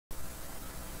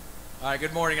All right,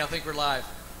 good morning. I think we're live.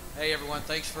 Hey, everyone.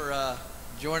 Thanks for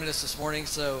joining us this morning.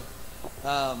 So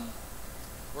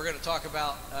we're going to talk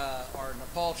about our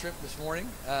Nepal trip this morning.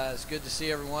 It's good to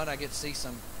see everyone. I get to see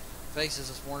some faces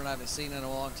this morning I haven't seen in a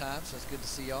long time, so it's good to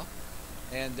see y'all.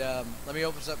 And let me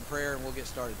open us up in prayer, and we'll get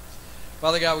started.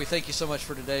 Father God, we thank you so much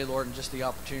for today, Lord, and just the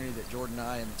opportunity that Jordan and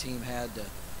I and the team had to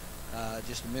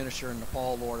just minister in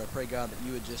Nepal, Lord. I pray, God, that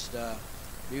you would just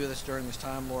be with us during this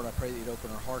time, Lord. I pray that you'd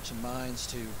open our hearts and minds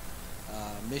to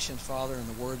missions, Father, and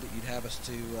the word that you'd have us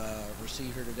to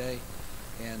receive here today.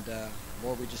 And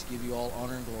Lord, we just give you all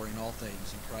honor and glory in all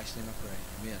things. In Christ's name I pray.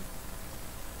 Amen.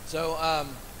 So,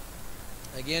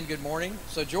 again, good morning.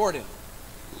 So, Jordan,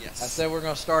 Yes. I said we're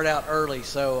going to start out early.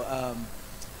 So,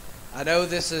 I know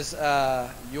this is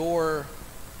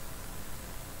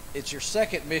it's your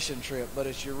second mission trip, but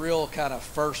it's your real kind of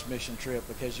first mission trip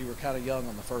because you were kind of young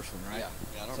on the first one, right?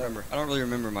 Yeah, I don't really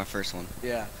remember my first one.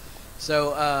 Yeah.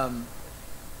 So,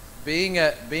 being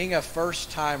a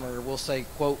first timer, we'll say,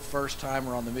 quote, first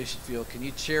timer on the mission field, can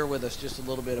you share with us just a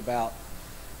little bit about,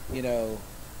 your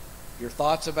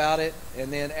thoughts about it?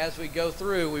 And then as we go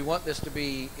through, we want this to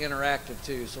be interactive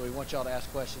too. So we want y'all to ask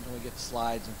questions when we get the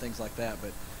slides and things like that.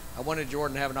 But I wanted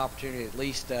Jordan to have an opportunity to at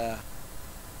least say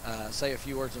a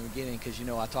few words in the beginning because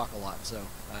I talk a lot. So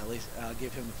at least I'll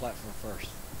give him the platform first.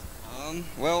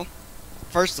 Well,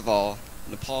 first of all,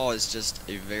 Nepal is just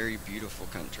a very beautiful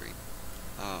country.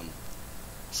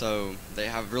 So they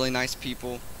have really nice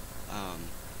people.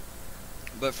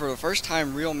 But for the first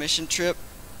time real mission trip,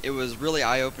 it was really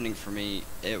eye-opening for me.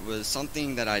 It was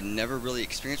something that I'd never really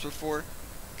experienced before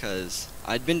because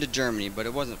I'd been to Germany, but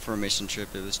it wasn't for a mission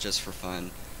trip. It was just for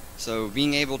fun. So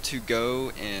being able to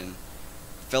go and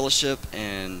fellowship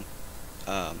and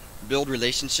build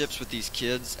relationships with these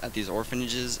kids at these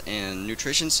orphanages and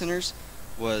nutrition centers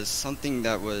was something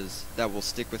that will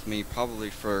stick with me probably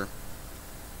for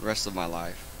the rest of my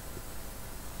life.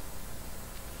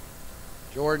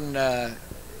 Jordan,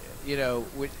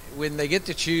 when they get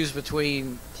to choose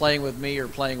between playing with me or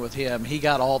playing with him, he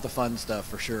got all the fun stuff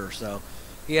for sure. So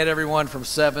he had everyone from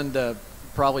 7 to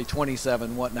probably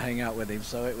 27 wanting to hang out with him.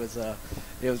 So it was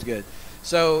good.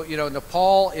 So,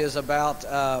 Nepal is about,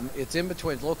 it's in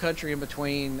between, it's a little country in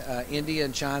between India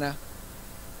and China.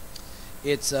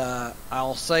 It's,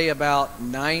 I'll say about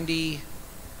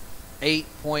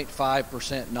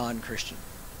 98.5% non-Christian.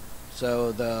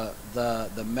 So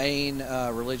the main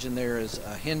religion there is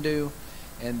Hindu,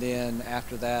 and then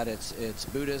after that it's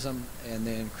Buddhism, and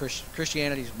then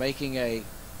Christianity is making a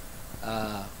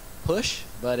push,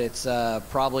 but it's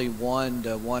probably 1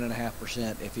 to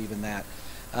 1.5%, if even that.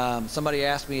 Somebody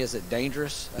asked me, is it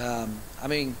dangerous?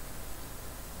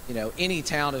 Any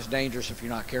town is dangerous if you're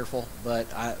not careful, but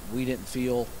we didn't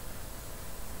feel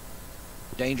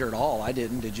danger at all. I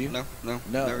didn't. Did you? No.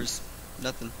 There was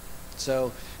nothing.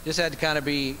 So just had to kind of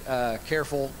be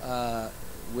careful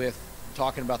with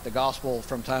talking about the gospel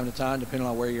from time to time, depending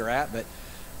on where you're at, but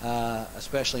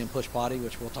especially in push potty,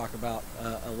 which we'll talk about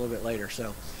a little bit later.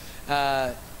 So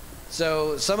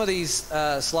some of these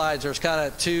slides, there's kind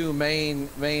of two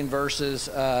main verses.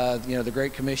 The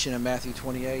Great Commission in Matthew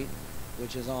 28,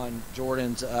 which is on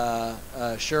Jordan's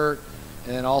shirt,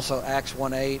 and then also Acts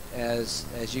 1:8.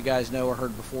 As you guys know or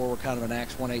heard before, we're kind of an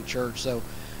Acts 1:8 church. So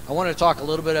I want to talk a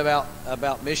little bit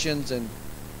about missions and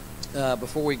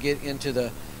before we get into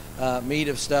the meat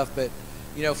of stuff. But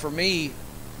for me,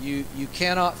 you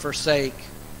cannot forsake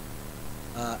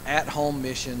at-home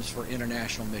missions for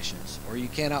international missions, or you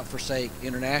cannot forsake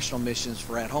international missions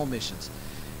for at-home missions.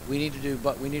 We need to do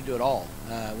it all.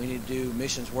 We need to do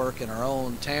missions work in our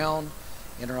own town,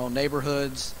 in our own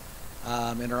neighborhoods,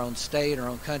 in our own state, our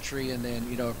own country, and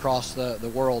then across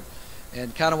the world.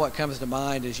 And kind of what comes to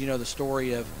mind is the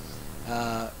story of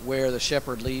where the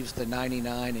shepherd leaves the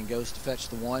 99 and goes to fetch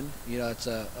the one. It's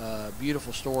a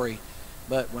beautiful story.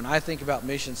 But when I think about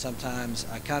missions, sometimes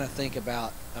I kind of think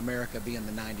about America being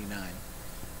the 99.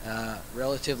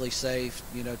 Relatively safe,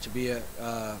 to be a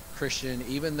Christian,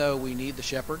 even though we need the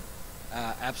shepherd.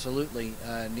 Absolutely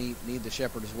need the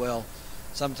shepherd as well.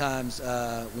 Sometimes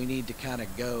we need to kind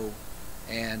of go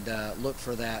and look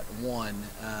for that one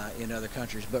in other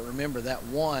countries. But remember, that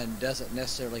one doesn't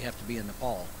necessarily have to be in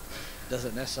Nepal.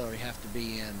 Doesn't necessarily have to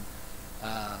be in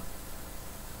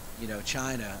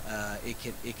China. It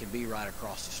can be right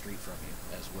across the street from you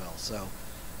as well. So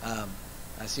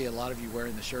I see a lot of you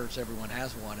wearing the shirts. Everyone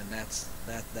has one, and that's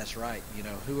right.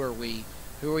 Who are we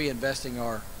investing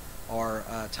our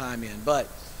time in? But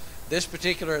this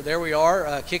particular, there we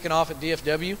are, kicking off at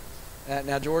DFW.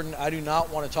 Now, Jordan, I do not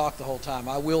want to talk the whole time.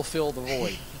 I will fill the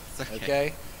void.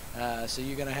 Okay? So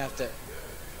you're going to have to,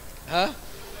 huh?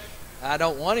 I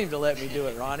don't want him to let me do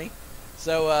it, Ronnie.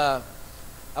 So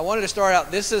I wanted to start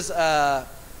out. This is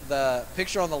the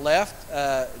picture on the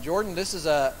left. Jordan, this is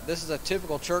a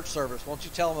typical church service. Won't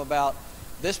you tell them about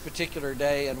this particular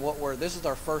day and this is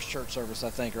our first church service, I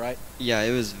think, right? Yeah,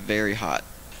 it was very hot,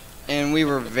 and we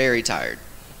were very tired.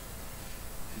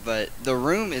 But the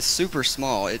room is super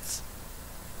small. It's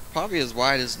probably as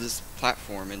wide as this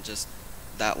platform and just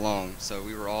that long. So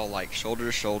we were all like shoulder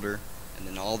to shoulder, and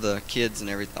then all the kids and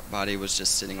everybody was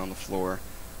just sitting on the floor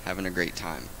having a great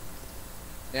time.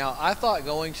 Now, I thought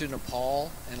going to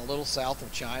Nepal and a little south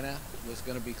of China was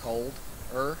going to be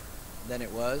colder than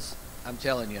it was. I'm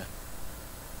telling you.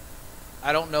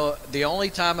 I don't know. The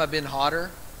only time I've been hotter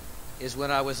is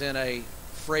when I was in a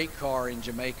freight car in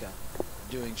Jamaica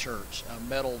doing church, a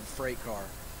metal freight car.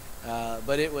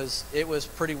 But it was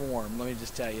pretty warm, let me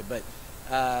just tell you. But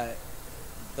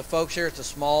the folks here, it's a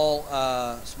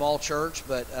small church,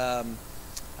 but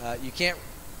you can't,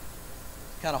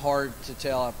 kind of hard to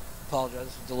tell. I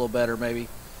apologize, it's a little better maybe.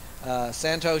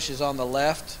 Santosh is on the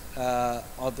left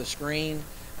of the screen.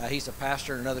 He's a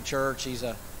pastor in another church. He's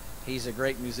a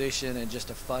great musician and just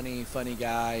a funny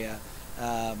guy.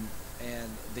 And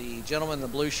the gentleman in the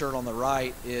blue shirt on the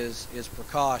right is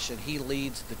Prakash, and he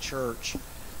leads the church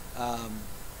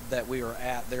that we were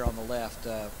at there on the left.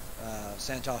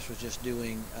 Santosh was just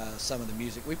doing some of the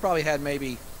music. We probably had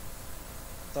maybe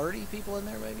 30 people in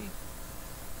there, maybe.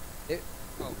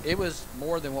 It was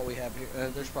more than what we have here.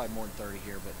 There's probably more than 30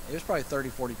 here, but it was probably 30,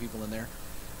 40 people in there.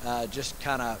 Just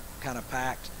kind of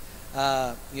packed.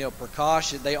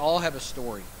 Prakash, they all have a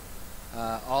story.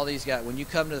 All these guys, when you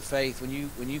come to the faith,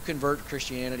 when you convert to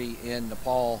Christianity in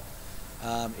Nepal,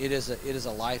 it is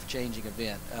a life-changing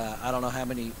event. I don't know how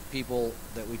many people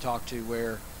that we talk to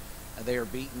where they are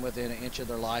beaten within an inch of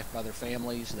their life by their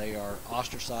families. They are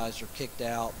ostracized or kicked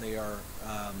out. They are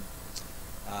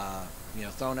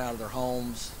thrown out of their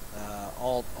homes.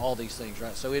 All these things,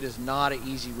 right? So it is not an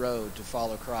easy road to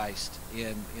follow Christ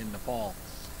in Nepal.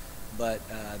 But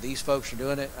these folks are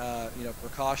doing it.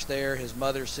 Prakash there, his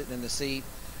mother's sitting in the seat.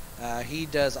 He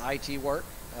does IT work,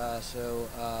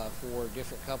 for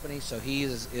different companies. So he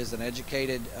is an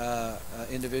educated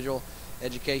individual.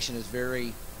 Education is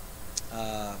very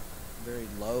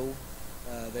low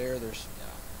there. There's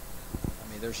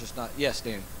just not. Yes,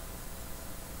 Danny.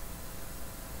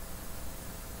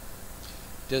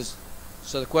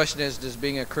 So the question is, does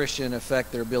being a Christian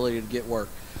affect their ability to get work?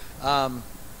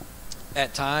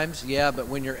 At times, yeah, but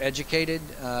when you're educated,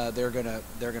 they're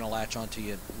gonna latch onto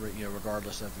you,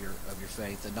 regardless of your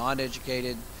faith. The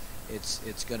non-educated,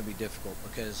 it's going to be difficult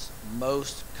because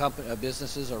most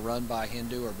businesses are run by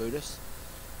Hindu or Buddhists.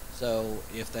 So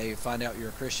if they find out you're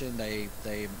a Christian, they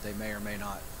may or may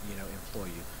not employ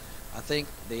you. I think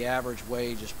the average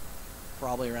wage is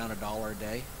probably around $1 a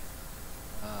day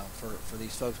for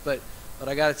these folks. But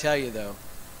I got to tell you though,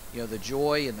 the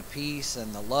joy and the peace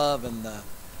and the love and the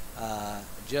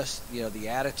the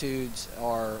attitudes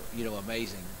are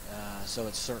amazing. So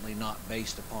it's certainly not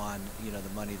based upon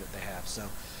the money that they have. So,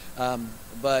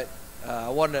 but I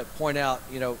wanted to point out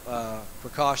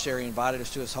Prakash there, he invited us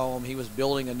to his home. He was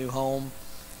building a new home.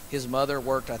 His mother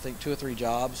worked I think 2 or 3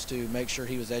 jobs to make sure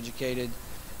he was educated.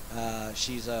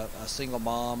 She's a single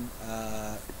mom.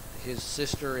 His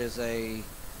sister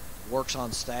works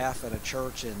on staff at a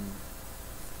church in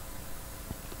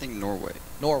I think Norway.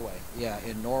 Yeah,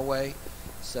 in Norway.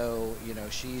 So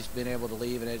she's been able to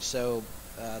leave, and so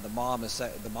the mom is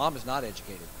not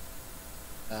educated,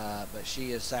 but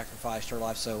she has sacrificed her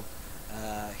life. So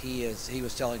he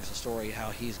was telling us a story how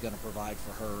he's going to provide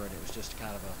for her, and it was just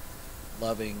kind of a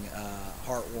loving,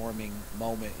 heartwarming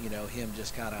moment. Him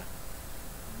just kind of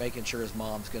making sure his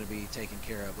mom's going to be taken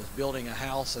care of. Was building a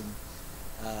house and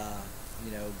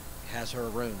has her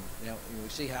room. We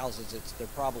see houses. They're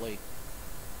probably,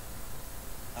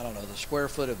 I don't know, the square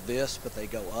foot of this, but they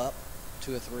go up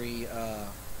 2 or 3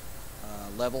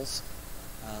 levels.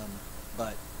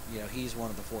 But he's one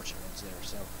of the fortunate ones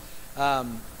there.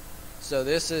 So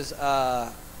this is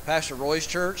Pastor Roy's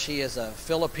church. He is a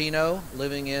Filipino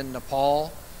living in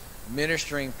Nepal,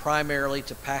 ministering primarily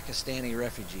to Pakistani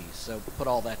refugees. So put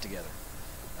all that together.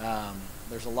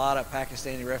 There's a lot of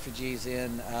Pakistani refugees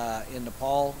in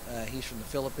Nepal. He's from the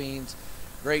Philippines.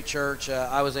 Great church.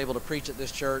 I was able to preach at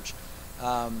this church.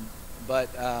 But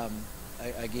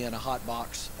again, a hot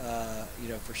box,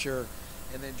 for sure.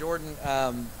 And then Jordan,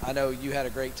 I know you had a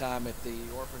great time at the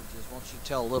orphanages. Why don't you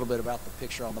tell a little bit about the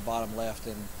picture on the bottom left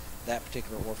and that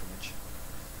particular orphanage?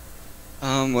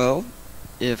 Well,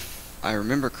 if I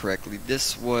remember correctly,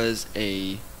 this was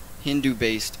a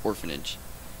Hindu-based orphanage,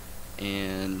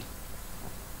 and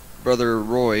Brother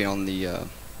Roy on the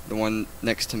the one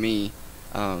next to me,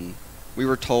 we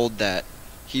were told that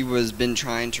he was been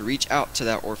trying to reach out to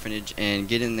that orphanage and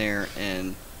get in there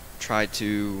and try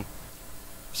to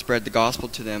spread the gospel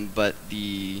to them, but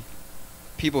the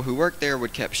people who worked there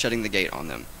would kept shutting the gate on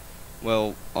them.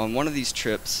 Well, on one of these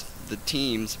trips, the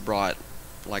teams brought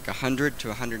like 100 to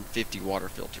 150 water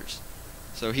filters.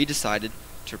 So he decided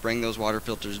to bring those water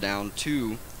filters down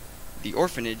to the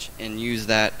orphanage and use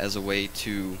that as a way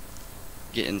to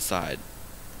get inside,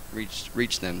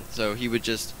 reach them. So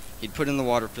he'd put in the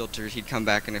water filters, he'd come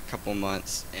back in a couple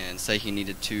months and say he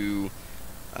needed to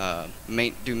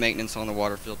do maintenance on the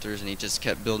water filters, and he just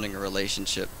kept building a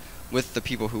relationship with the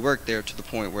people who worked there to the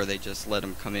point where they just let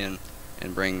him come in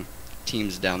and bring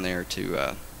teams down there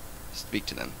to speak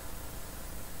to them.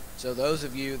 So those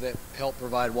of you that help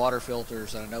provide water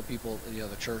filters, and I know people,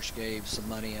 the church gave some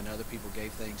money and other people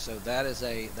gave things. So that is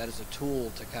a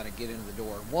tool to kind of get into the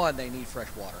door. One, they need fresh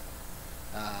water.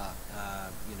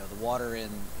 The water in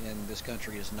this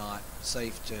country is not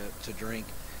safe to drink,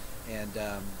 and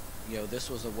this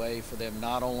was a way for them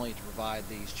not only to provide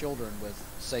these children with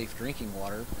safe drinking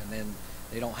water, and then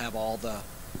they don't have all the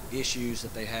issues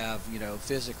that they have,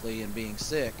 physically and being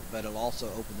sick, but it'll also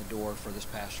open the door for this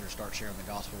pastor to start sharing the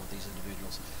gospel with these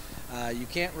individuals. You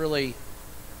can't really,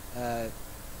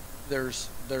 there's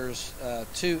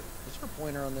two, is there a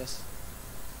pointer on this?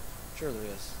 Sure there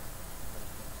is.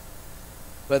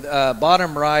 But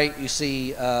bottom right, you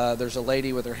see there's a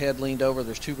lady with her head leaned over.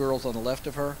 There's two girls on the left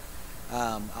of her.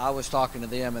 I was talking to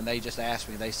them, and they just asked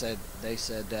me. They said,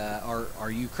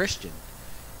 "Are you Christian?"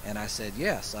 And I said,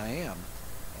 "Yes, I am."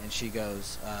 And she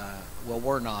goes, "Well,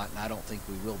 we're not, and I don't think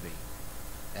we will be."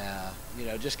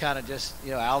 Just kind of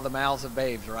out of the mouths of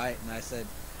babes, right? And I said,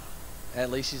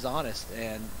 at least she's honest,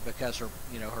 and because her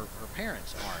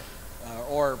parents aren't,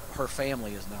 or her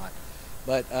family is not.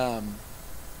 But I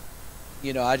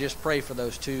just pray for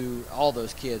those two, all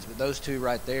those kids, but those two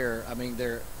right there. I mean,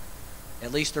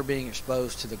 at least they're being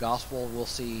exposed to the gospel. We'll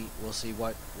see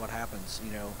what happens.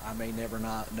 I may never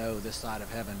not know this side of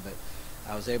heaven, but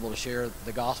I was able to share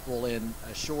the gospel in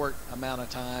a short amount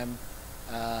of time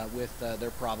with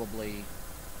they're probably,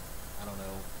 I don't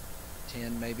know,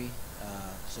 10 maybe,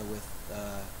 so with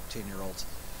 10-year-olds.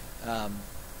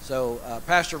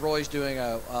 Pastor Roy's doing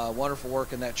a wonderful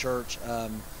work in that church.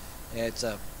 It's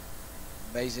a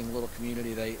amazing little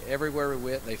community. Everywhere we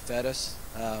went, they fed us.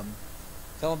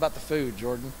 Tell them about the food,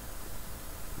 Jordan.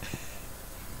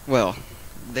 Well,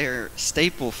 their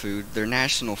staple food, their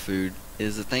national food,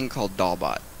 is a thing called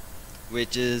dalbat,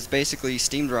 which is basically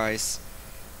steamed rice,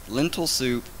 lentil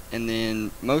soup, and then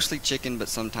mostly chicken, but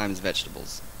sometimes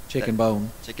vegetables. Chicken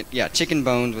bones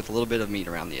with a little bit of meat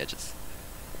around the edges.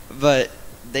 But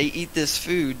they eat this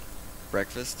food,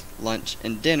 breakfast, lunch,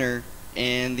 and dinner,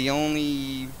 and the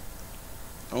only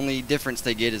difference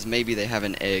they get is maybe they have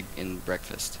an egg in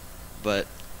breakfast. But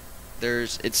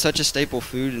it's such a staple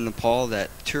food in Nepal that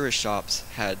tourist shops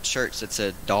had shirts that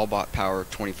said Dalbat Power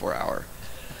 24 hour.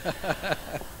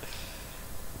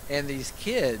 And these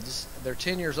kids, they're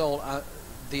 10 years old.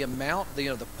 The amount,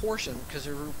 the portion, because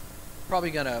they're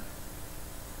probably gonna,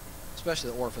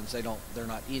 especially the orphans, they're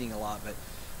not eating a lot, but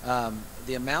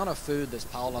the amount of food that's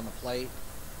piled on the plate,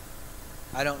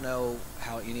 I don't know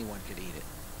how anyone could eat it.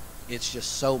 It's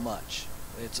just so much.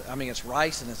 It's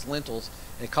rice and it's lentils.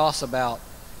 It costs about,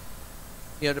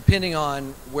 depending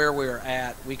on where we're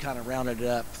at, we kind of rounded it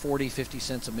up 40-50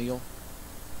 cents a meal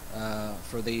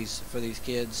for these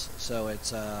kids. So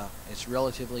it's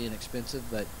relatively inexpensive,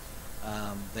 but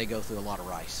they go through a lot of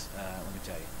rice. Let me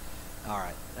tell you. All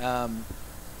right.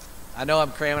 I know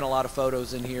I'm cramming a lot of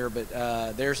photos in here, but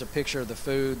there's a picture of the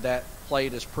food. That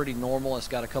plate is pretty normal. It's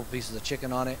got a couple pieces of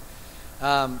chicken on it.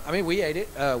 We ate it.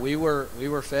 We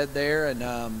were fed there, and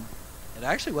it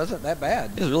actually wasn't that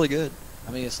bad. It was really good.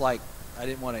 It's like I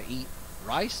didn't want to eat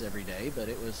rice every day, but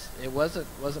it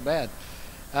wasn't bad.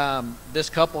 This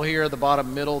couple here, the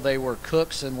bottom middle, they were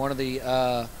cooks in one of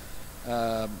the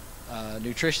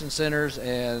nutrition centers,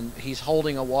 and he's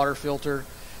holding a water filter.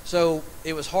 So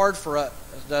it was hard for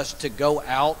us to go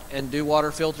out and do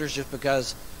water filters just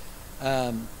because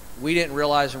we didn't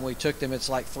realize when we took them it's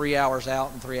like 3 hours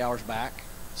out and 3 hours back.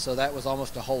 So that was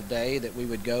almost a whole day that we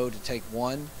would go to take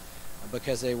one,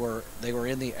 because they were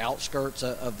in the outskirts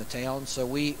of the town. So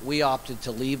we opted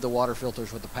to leave the water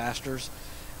filters with the pastors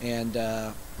and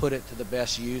put it to the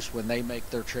best use when they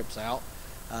make their trips out.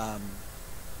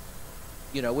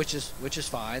 Which is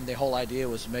fine. The whole idea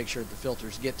was to make sure the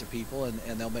filters get to people,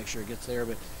 and they'll make sure it gets there.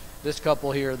 But this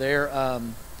couple here, their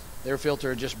filter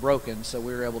had just broken, so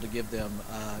we were able to give them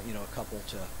a couple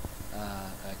to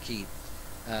keep.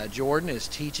 Jordan is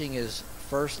teaching his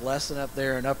first lesson up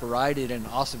there in upper right. You did an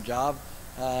awesome job.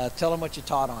 Tell them what you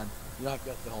taught on. You don't have to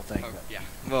go through the whole thing. Oh, but yeah.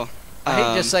 Well, I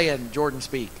hate just saying Jordan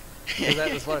speak, because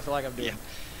that is what I feel like I'm doing.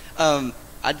 Yeah.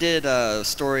 I did a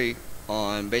story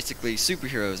on basically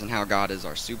superheroes and how God is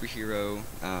our superhero.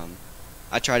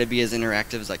 I try to be as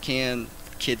interactive as I can.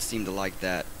 Kids seem to like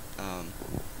that.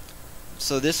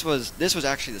 So this was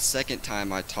actually the second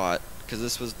time I taught, because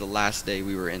this was the last day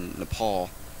we were in Nepal.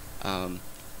 A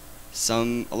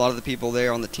lot of the people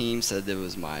there on the team said it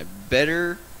was my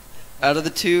better out of the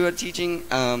two at teaching.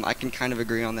 I can kind of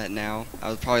agree on that now. I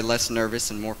was probably less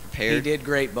nervous and more prepared. He did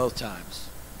great both times,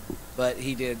 but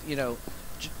he did,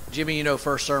 Jimmy,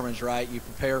 first sermons, right? You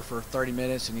prepare for 30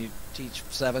 minutes and you teach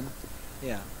 7.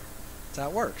 Yeah, that's how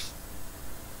it works.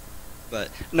 But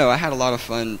no, I had a lot of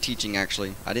fun teaching,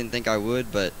 actually. I didn't think I would,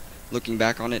 but looking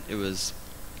back on it,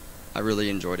 I really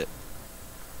enjoyed it.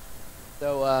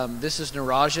 So this is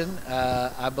Narajan.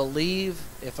 I believe,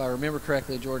 if I remember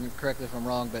correctly, Jordan, correct me if I'm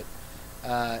wrong, but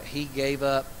he gave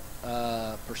up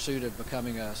pursuit of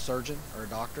becoming a surgeon or a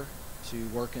doctor to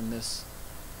work in this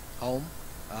home.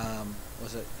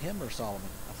 Was it him or Solomon?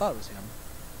 I thought it was him.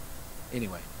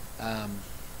 Anyway,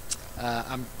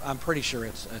 I'm pretty sure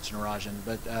it's Narajan,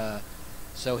 but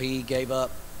so he gave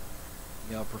up,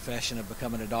 a profession of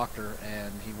becoming a doctor,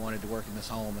 and he wanted to work in this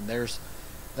home. And there's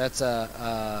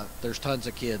tons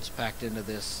of kids packed into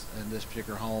this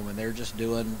particular home, and they're just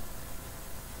doing,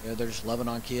 they're just loving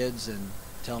on kids and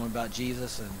telling them about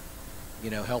Jesus, and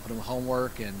helping them with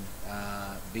homework, and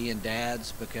being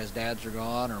dads because dads are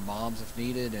gone, or moms if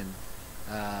needed. And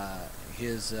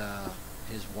his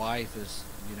wife is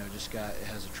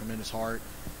has a tremendous heart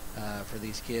for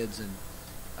these kids, and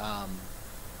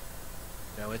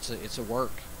it's a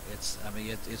work. It's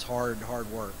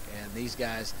hard work. And these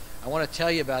guys, I want to tell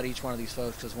you about each one of these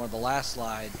folks, because one of the last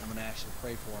slides I'm going to actually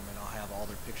pray for them, and I'll have all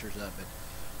their pictures up. But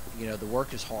the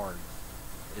work is hard.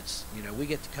 It's we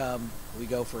get to come, we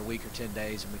go for a week or 10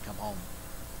 days, and we come home.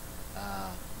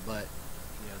 But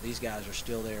these guys are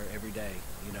still there every day,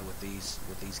 with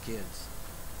these kids,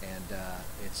 and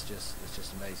it's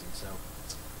just amazing. So,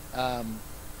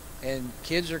 and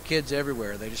kids are kids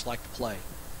everywhere. They just like to play.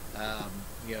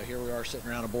 Here we are sitting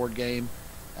around a board game.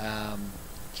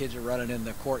 Kids are running in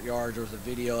the courtyard. There was a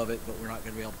video of it, but we're not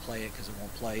going to be able to play it because it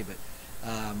won't play. But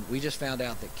we just found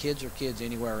out that kids are kids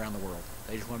anywhere around the world.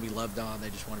 They just want to be loved on. They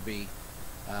just want to be,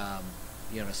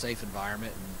 in a safe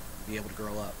environment and be able to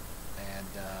grow up. And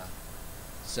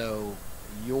so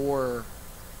your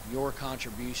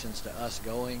contributions to us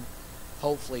going,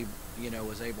 hopefully,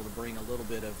 was able to bring a little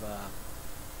bit of,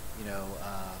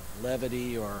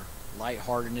 levity or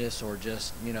lightheartedness, or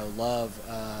just love,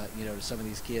 to some of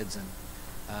these kids. And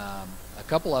a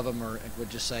couple of them would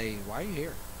just say, "Why are you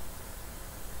here?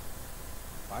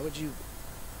 Why would you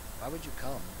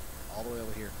come all the way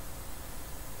over here?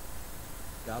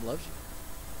 God loves you."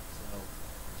 So,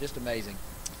 just amazing.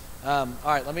 All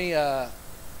right, let me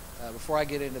before I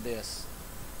get into this,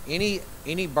 any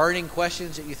burning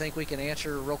questions that you think we can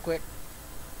answer real quick?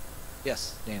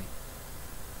 Yes, Danny.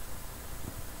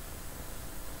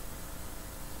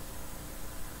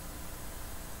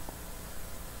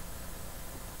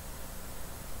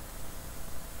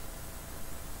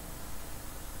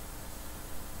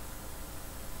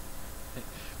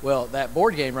 Well, that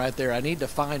board game right there, I need to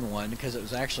find one, because it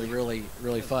was actually really,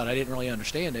 really fun. I didn't really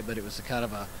understand it, but it was kind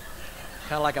of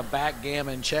like a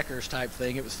backgammon checkers type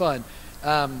thing. It was fun.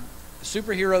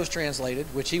 Superheroes Translated,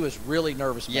 which he was really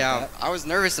nervous about. Yeah, that. I was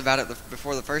nervous about it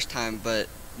before the first time, but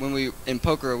when in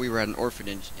Poker, we were at an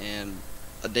orphanage, and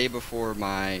a day before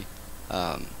my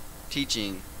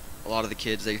teaching, a lot of the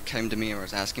kids, they came to me and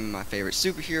was asking me my favorite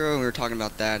superhero, and we were talking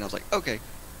about that, and I was like, okay,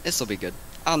 this will be good.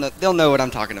 They'll know what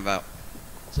I'm talking about.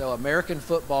 So American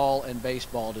football and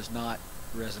baseball does not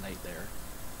resonate there.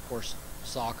 Of course,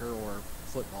 soccer or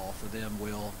football for them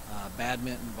will.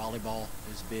 Badminton, volleyball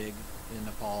is big in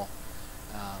Nepal,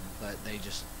 but they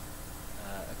just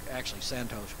actually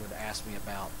Santosh would ask me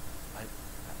about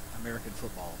American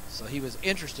football. So he was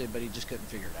interested, but he just couldn't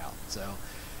figure it out. So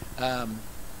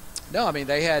no,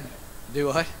 they had do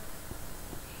what?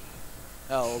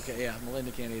 Oh, okay, yeah.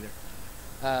 Melinda can't either.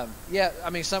 Yeah,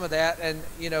 some of that, and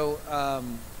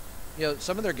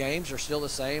some of their games are still the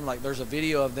same. Like, there's a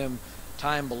video of them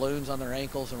tying balloons on their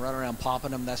ankles and running around popping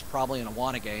them. That's probably an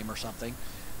Awana game or something,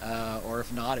 or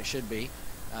if not, it should be.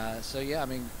 So yeah,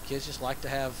 kids just like to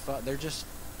have fun. They're just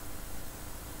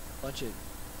a bunch of.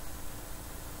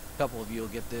 A couple of you will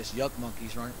get this. Yuck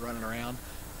monkeys running around.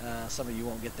 Some of you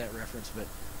won't get that reference, but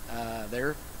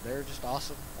they're just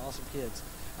awesome kids.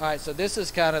 All right, so this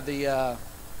is kind of the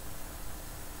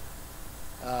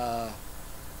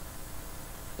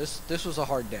this was a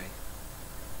hard day.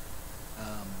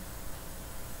 Um,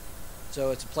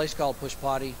 so it's a place called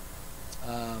Pushpati.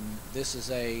 This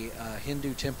is a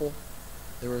Hindu temple.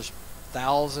 There was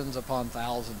thousands upon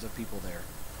thousands of people there.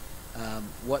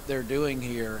 What they're doing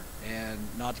here, and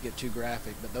not to get too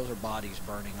graphic, but those are bodies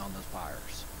burning on those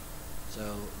pyres.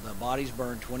 So the bodies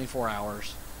burn 24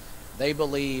 hours. They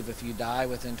believe if you die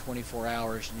within 24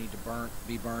 hours, you need to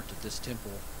be burnt at this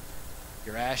temple.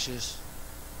 Your ashes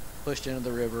pushed into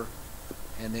the river,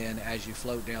 and then as you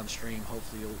float downstream,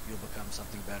 hopefully you'll become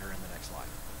something better in the next life.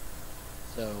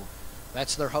 So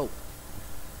that's their hope.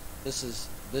 This is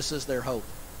their hope,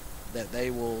 that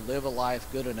they will live a life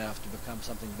good enough to become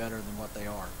something better than what they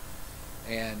are.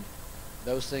 And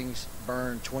those things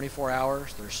burn 24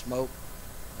 hours. There's smoke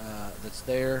that's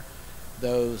there.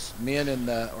 Those men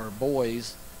or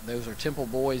boys, those are temple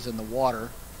boys in the water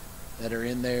that are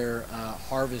in there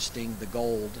harvesting the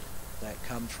gold that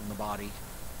comes from the body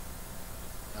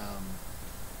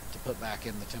to put back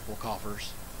in the temple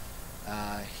coffers.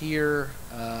 Here,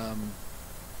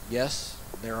 yes,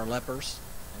 there are lepers,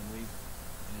 and it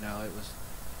was.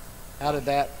 How did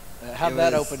that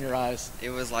open your eyes?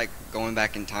 It was like going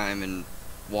back in time and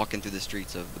walking through the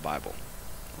streets of the Bible.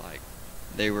 Like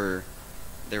they were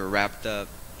wrapped up.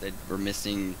 They were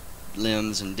missing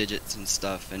limbs and digits and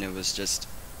stuff, and it was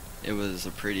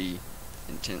a pretty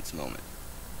intense moment.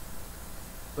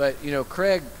 But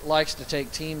Craig likes to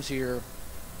take teams here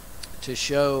to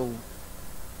show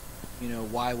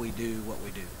why we do what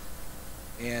we do.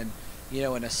 And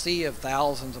in a sea of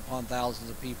thousands upon thousands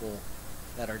of people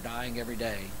that are dying every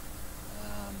day,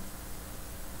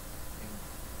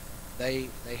 they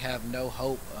have no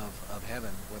hope of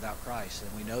heaven without Christ,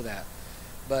 and we know that.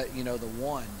 But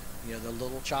the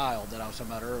little child that I was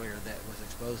talking about earlier that was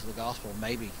exposed to the gospel,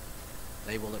 maybe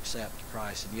they will accept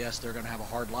Christ. And yes, they're going to have a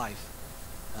hard life,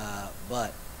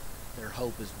 but their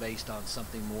hope is based on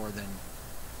something more than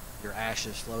your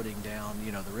ashes floating down,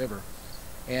 the river.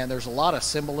 And there's a lot of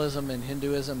symbolism in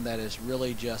Hinduism that is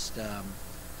really just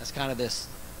that's kind of this.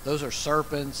 Those are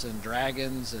serpents and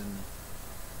dragons and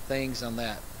things on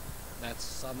that. That's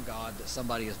some god that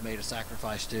somebody has made a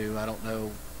sacrifice to. I don't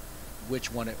know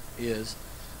which one it is,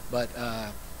 but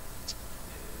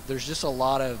there's just a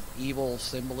lot of evil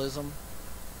symbolism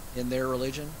in their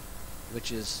religion,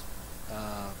 which is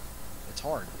it's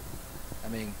hard. I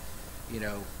mean,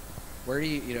 where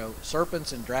do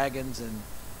serpents and dragons and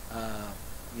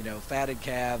fatted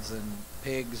calves and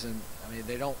pigs, and I mean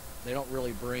they don't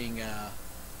really bring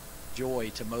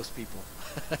joy to most people.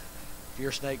 If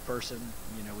you're a snake person,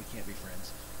 we can't be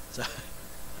friends.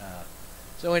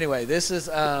 So anyway, this is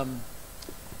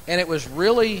and it was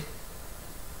really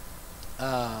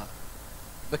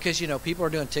because people are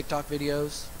doing TikTok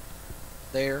videos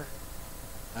there,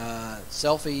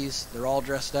 selfies. They're all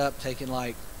dressed up, taking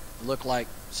look like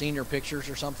senior pictures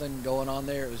or something going on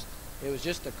there. It was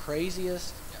just the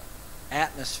craziest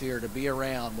atmosphere to be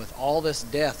around, with all this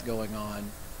death going on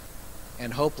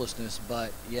and hopelessness,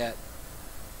 but yet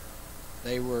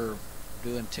they were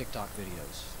doing TikTok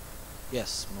videos.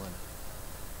 Yes, Melinda.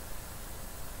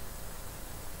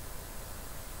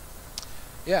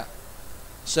 Yeah.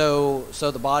 So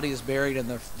the body is buried in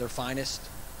their finest,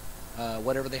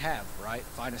 whatever they have, right?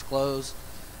 Finest clothes,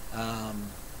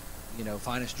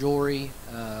 finest jewelry,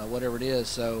 whatever it is.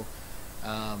 So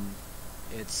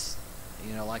it's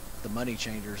like the money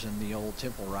changers in the old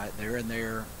temple, right? They're in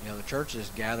there. The church is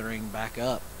gathering back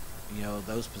up,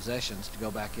 those possessions to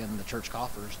go back in the church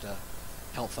coffers to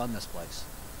help fund this place.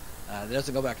 It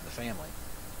doesn't go back to the family.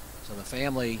 So the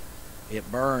family, it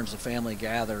burns. The family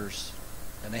gathers.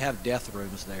 And they have death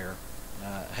rooms there.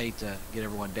 I hate to get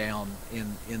everyone down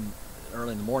in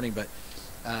early in the morning, but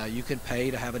you can pay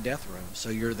to have a death room, so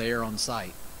you're there on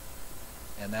site,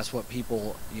 and that's what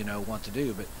people want to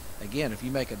do. But again, if you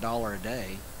make $1 a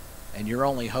day, and your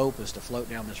only hope is to float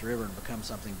down this river and become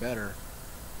something better,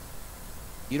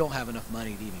 you don't have enough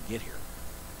money to even get here.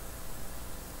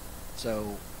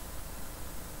 So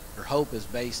your hope is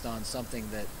based on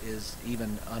something that is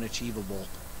even unachievable,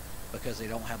 because they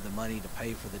don't have the money to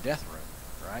pay for the death room,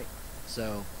 right?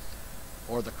 So,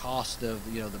 or the cost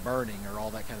of the burning, or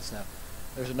all that kind of stuff.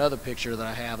 There's another picture that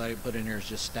I have that I put in here, is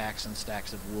just stacks and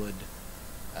stacks of wood,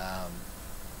 that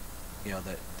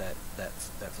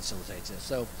facilitates this.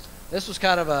 So this was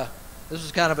kind of a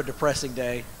depressing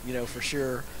day, for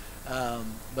sure.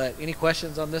 But any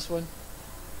questions on this one?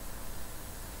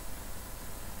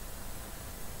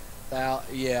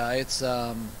 Yeah, it's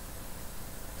I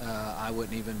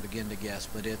wouldn't even begin to guess,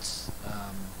 but it's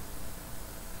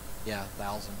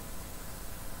 1,000.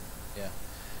 Yeah.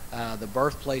 The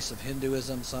birthplace of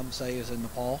Hinduism, some say, is in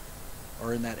Nepal.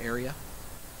 or in that area.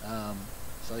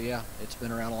 So yeah, it's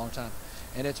been around a long time,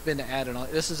 and it's been added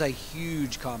on. This is a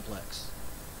huge complex,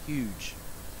 huge,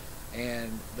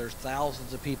 and there's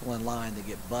thousands of people in line that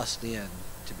get bussed in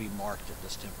to be marked at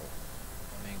this temple.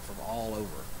 I mean, from all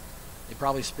over. They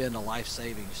probably spend a life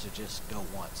savings to just go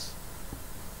once.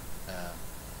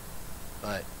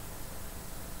 But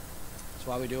that's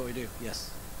why we do what we do.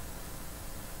 Yes.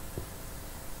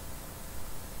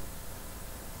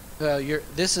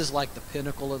 This is like the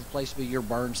pinnacle of the place to be. You're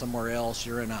burned somewhere else.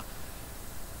 You're in a,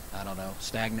 I don't know,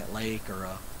 stagnant lake or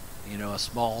a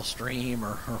small stream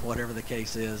or whatever the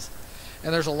case is.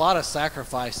 And there's a lot of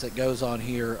sacrifice that goes on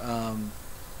here.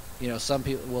 Some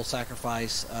people will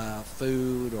sacrifice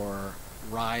food or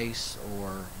rice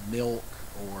or milk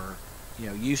or,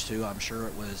 used to. I'm sure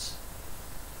it was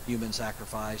human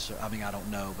sacrifice. I mean, I don't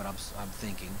know, but I'm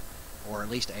thinking, or at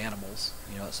least animals.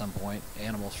 At some point,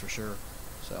 animals for sure.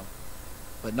 So,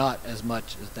 but not as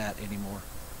much as that anymore.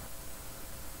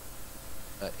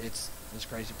 But it's a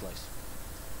crazy place,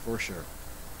 for sure.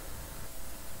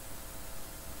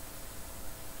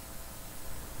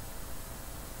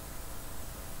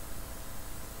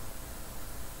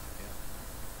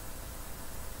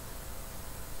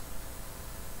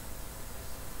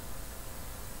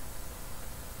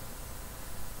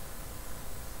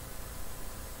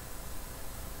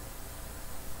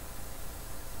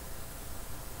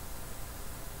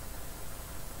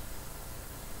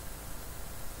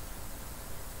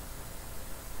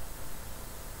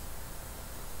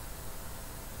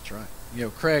 That's right.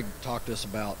 Craig talked to us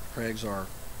about.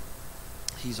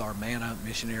 He's our Manna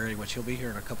missionary, which he'll be here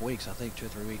in a couple weeks. I think 2 or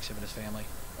 3 weeks. Him and his family.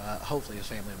 Hopefully his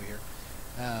family will be here.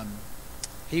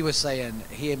 He was saying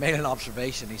he had made an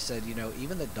observation. He said,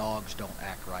 even the dogs don't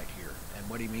act right here. And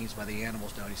what he means by the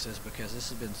animals don't, he says, because this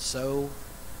has been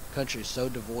country is so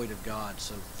devoid of God,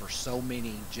 so for so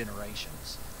many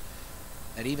generations,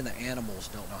 that even the animals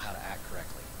don't know how to act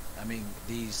correctly. I mean,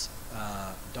 these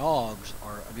dogs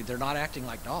they're not acting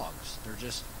like dogs. They're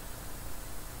just,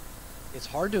 it's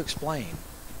hard to explain.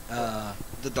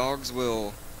 The dogs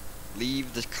will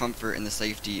leave the comfort and the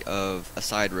safety of a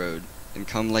side road and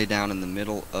come lay down in the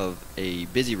middle of a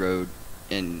busy road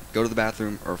and go to the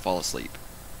bathroom or fall asleep.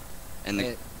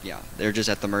 And they're just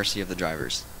at the mercy of the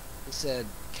drivers. He said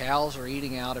cows are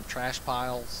eating out of trash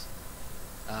piles.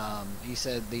 He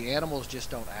said the animals just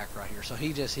don't act right here. So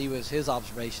his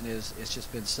observation is it's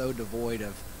just been so devoid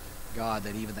of God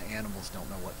that even the animals don't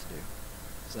know what to do.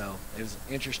 So it was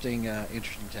an interesting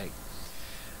take.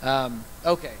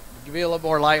 Okay, to be a little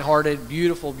more lighthearted,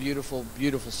 beautiful, beautiful,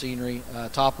 beautiful scenery.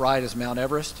 Top right is Mount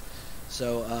Everest.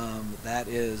 So that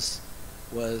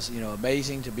was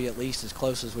amazing to be at least as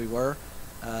close as we were.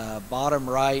 Bottom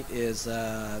right is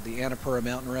the Annapurna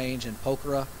mountain range in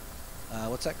Pokhara.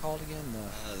 What's that called again?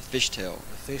 The Fishtail.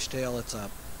 The Fishtail.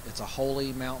 It's a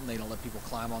holy mountain. They don't let people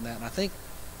climb on that. And I think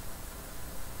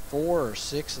 4 or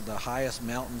 6 of the highest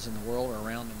mountains in the world are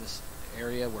around in this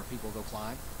area where people go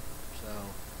climb. So,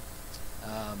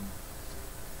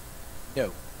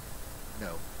 no.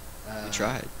 We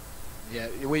tried. Yeah,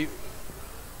 we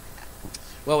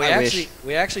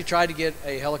actually tried to get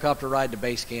a helicopter ride to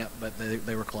base camp, but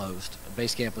they were closed.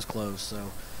 Base camp was closed,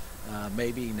 so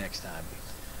maybe next time.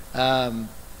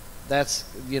 That's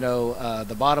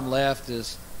the bottom left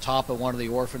is top of one of the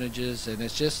orphanages, and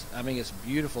it's just, it's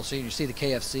beautiful scene. You see the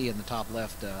KFC in the top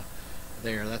left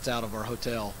there. That's out of our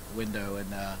hotel window,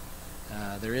 and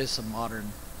there is some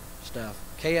modern stuff.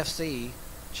 KFC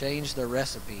changed their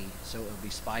recipe so it would be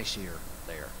spicier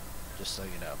there, just so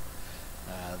you know.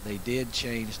 They did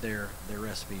change their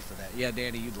recipe for that. Yeah,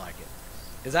 Danny, you'd like it.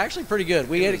 It's actually pretty good.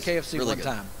 We ate at KFC really one good.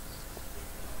 Time.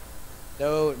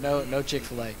 No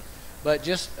Chick-fil-A. But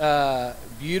just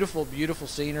beautiful, beautiful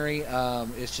scenery.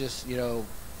 It's just,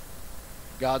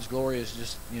 God's glory is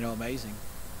just, amazing.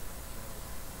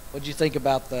 What did you think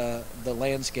about the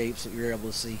landscapes that you were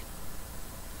able to see?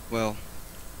 Well,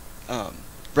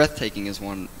 breathtaking is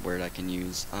one word I can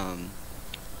use.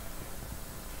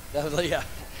 Yeah.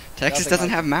 Texas doesn't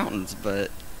have mountains,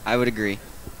 but I would agree.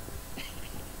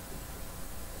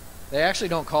 They actually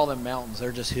don't call them mountains;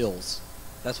 they're just hills.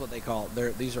 That's what they call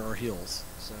it. These are our hills,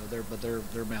 so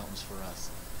they're mountains for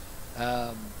us.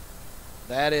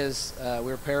 That is,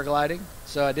 we were paragliding.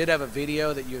 So I did have a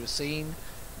video that you'd have seen,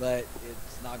 but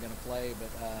it's not going to play.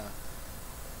 But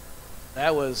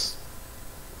that was.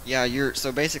 Yeah, you're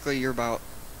about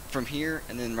from here,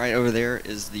 and then right over there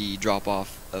is the drop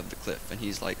off of the cliff, and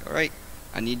he's like, "All right,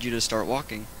 I need you to start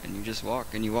walking," and you just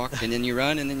walk, and you walk, and then you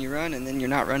run, and then you run, and then you're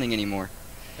not running anymore,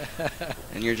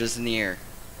 and you're just in the air.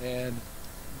 And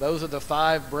those are the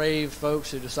 5 brave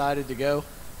folks who decided to go.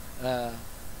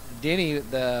 Denny,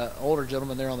 the older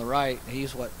gentleman there on the right,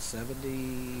 he's what,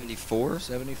 74?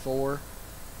 74.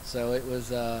 So it was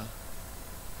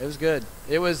good.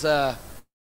 It was I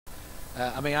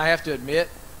mean, I have to admit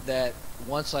that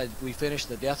once we finished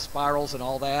the death spirals and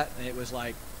all that, and it was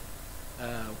like,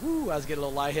 I was getting a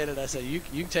little lightheaded. I said, you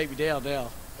can take me down now.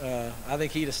 I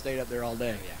think he'd have stayed up there all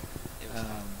day. Yeah, it was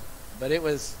fun. But it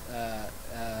was,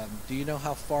 do you know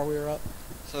how far we were up?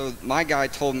 So my guy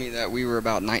told me that we were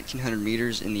about 1,900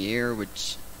 meters in the air,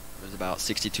 which was about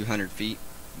 6,200 feet.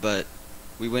 But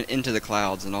we went into the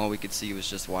clouds, and all we could see was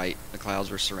just white. The clouds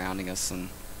were surrounding us, and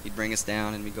he'd bring us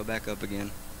down, and we'd go back up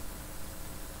again.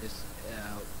 It's,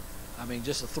 I mean,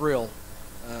 just a thrill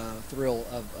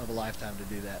of a lifetime to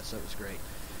do that. So it was great.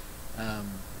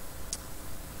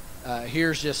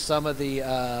 Here's just some of the,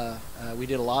 we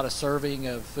did a lot of serving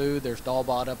of food. There's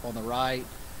Dalbot up on the right,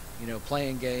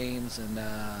 playing games, and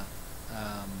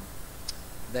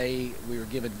we were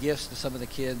giving gifts to some of the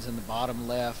kids in the bottom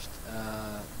left.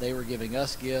 They were giving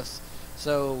us gifts.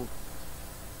 So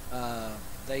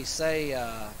they say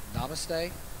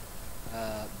namaste,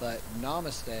 but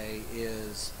namaste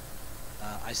is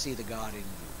I see the God in you.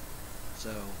 So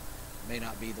it may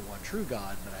not be the one true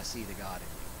God, but I see the God in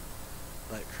you.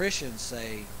 But Christians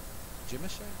say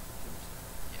Jimashe?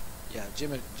 Yeah,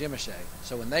 Jimashe.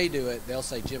 So when they do it, they'll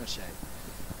say Jimashe.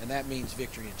 And that means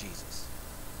victory in Jesus.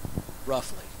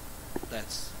 Roughly.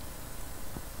 That's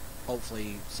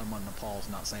hopefully someone in Nepal's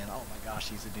not saying, oh my gosh,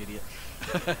 he's an idiot.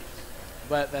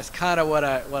 But that's kind of what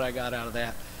I got out of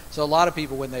that. So a lot of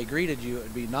people, when they greeted you, it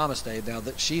would be namaste. Now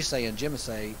that she's saying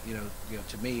Jimashe,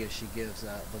 to me, as she gives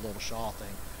the little shawl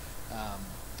thing.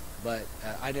 But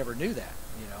I never knew that.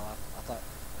 I thought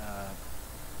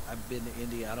I've been to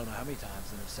India I don't know how many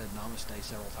times and have said namaste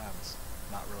several times,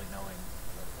 not really knowing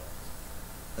what it was.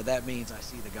 But that means I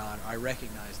see the God, I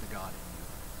recognize the God in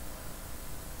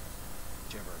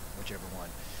you, whichever one.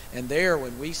 And there,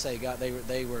 when we say God,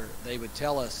 they would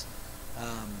tell us,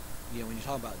 when you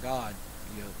talk about God,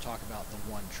 talk about the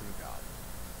one true God,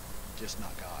 just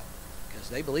not God, because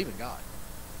they believe in God.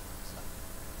 So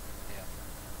they have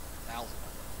thousands of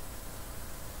them.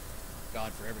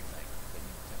 God for everything.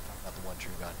 About the one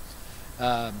true God.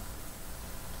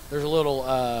 There's a little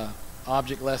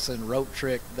object lesson rope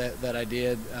trick that I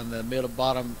did on the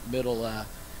bottom middle.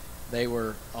 They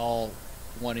were all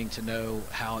wanting to know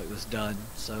how it was done,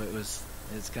 so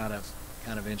it's kind of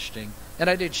interesting.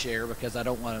 And I did share because I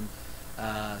don't want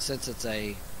them, since it's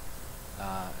I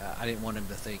didn't want them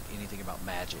to think anything about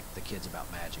magic. The kids about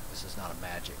magic. This is not a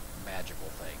magical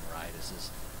thing, right?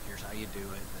 Here's how you do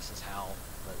it. This is how.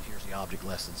 But here's the object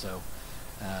lesson. So.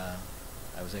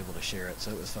 I was able to share it,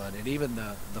 so it was fun. And even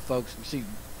the folks, you see,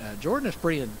 Jordan is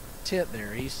pretty intent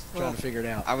there. He's trying to figure it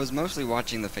out. I was mostly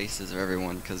watching the faces of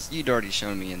everyone because you'd already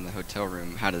shown me in the hotel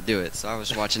room how to do it. So I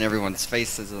was watching everyone's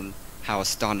faces and how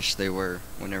astonished they were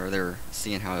whenever they were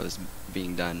seeing how it was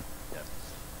being done. Yep.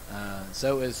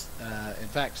 So it was, in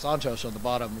fact, Santos on the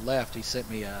bottom left, he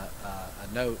sent me a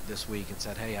note this week and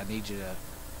said, hey, I need you to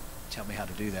tell me how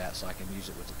to do that so I can use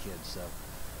it with the kids. So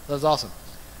that was awesome.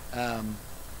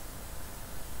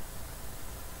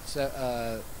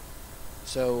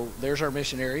 So there's our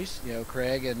missionaries,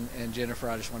 Craig and Jennifer.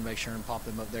 I just want to make sure and pop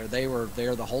them up there. They were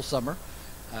there the whole summer.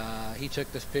 He took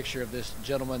this picture of this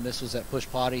gentleman. This was at Push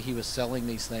Potty. He was selling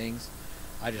these things.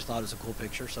 I just thought it was a cool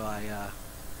picture, so I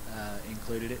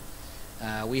included it.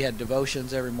 We had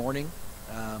devotions every morning,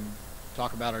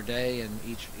 talk about our day, and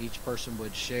each person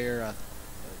would share.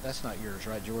 That's not yours,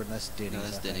 right, Jordan? That's Denny's. No,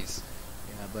 that's Denny's.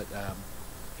 Yeah, but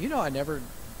I never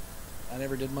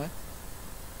did mine.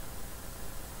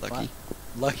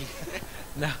 Lucky.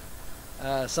 No.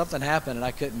 Something happened and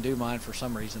I couldn't do mine for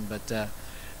some reason. But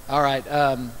all right.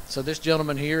 So this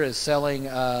gentleman here is selling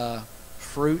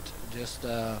fruit, just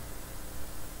to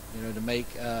make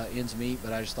ends meet.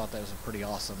 But I just thought that was a pretty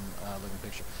awesome looking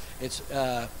picture. It's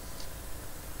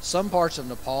some parts of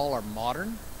Nepal are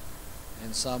modern,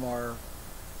 and some are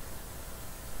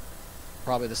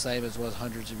probably the same as was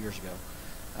hundreds of years ago.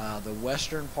 The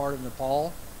western part of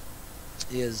Nepal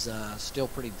is still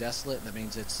pretty desolate. That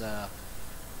means it's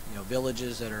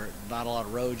villages that are not a lot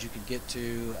of roads you can get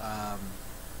to.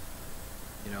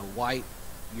 White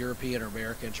European or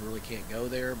Americans really can't go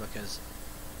there because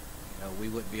we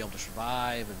wouldn't be able to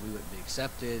survive and we wouldn't be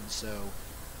accepted. So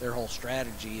their whole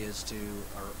strategy is to,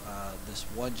 this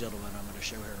one gentleman I'm going to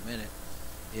show here in a minute,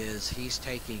 is he's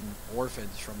taking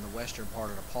orphans from the western part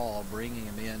of Nepal, bringing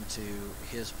them into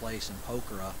his place in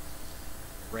Pokhara,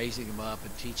 raising them up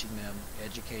and teaching them,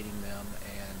 educating them,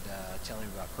 and telling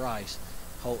them about Christ,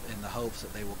 in the hopes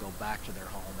that they will go back to their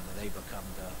home and that they become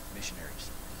the missionaries.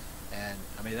 And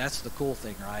I mean, that's the cool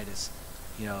thing, right? Is,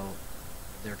 you know,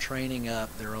 they're training up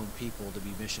their own people to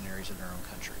be missionaries in their own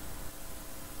country.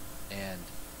 And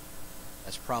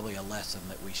that's probably a lesson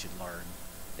that we should learn,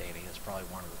 Danny. That's probably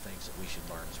one of the things that we should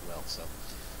learn as well. So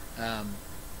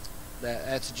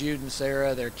that's Jude and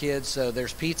Sarah, their kids. So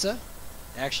there's pizza,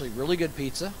 actually really good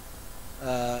pizza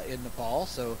in Nepal.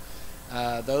 So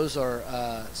those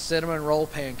are cinnamon roll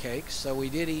pancakes. So we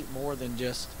did eat more than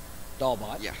just dal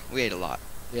bhat. Yeah, we ate a lot.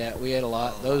 Yeah, we ate a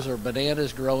lot. Those are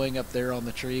bananas growing up there on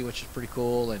the tree, which is pretty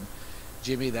cool. And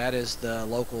Jimmy, that is the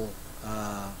local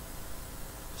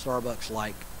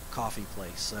Starbucks-like coffee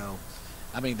place. So,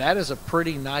 I mean, that is a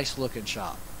pretty nice looking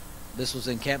shop. This was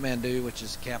in Kathmandu, which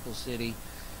is the capital city.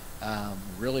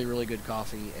 Really, really good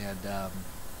coffee, and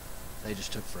they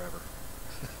just took forever.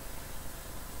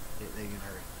 They can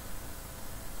hurry.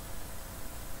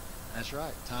 That's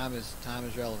right. Time is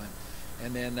relevant.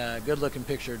 And then good looking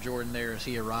picture of Jordan there as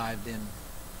he arrived in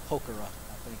Pokhara.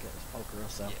 I think it was Pokhara.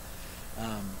 So,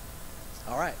 yeah.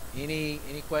 All right. Any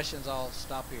questions? I'll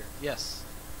stop here. Yes.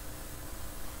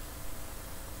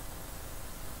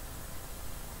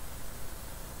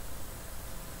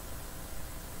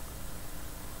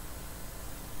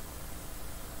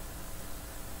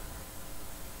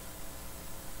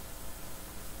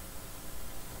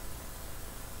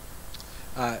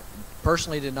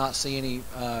 Personally did not see any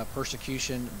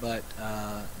persecution, but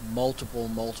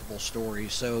multiple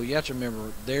stories. So you have to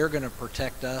remember, they're going to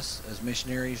protect us as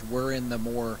missionaries. We're in the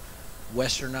more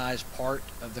westernized part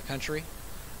of the country.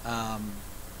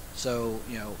 So,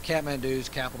 you know, Kathmandu's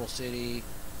capital city,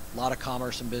 a lot of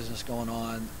commerce and business going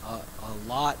on, a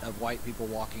lot of white people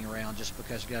walking around, just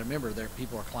because you got to remember,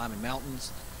 people are climbing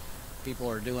mountains.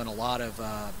 People are doing a lot of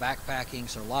backpacking,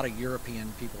 so a lot of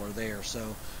European people are there.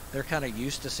 So they're kind of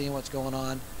used to seeing what's going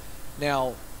on.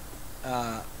 Now,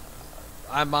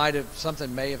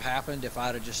 something may have happened if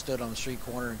I'd have just stood on the street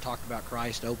corner and talked about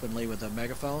Christ openly with a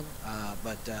megaphone.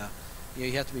 But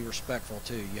you have to be respectful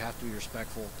too. You have to be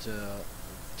respectful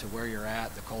to where you're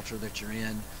at, the culture that you're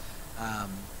in.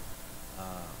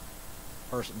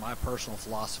 My personal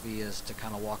philosophy is to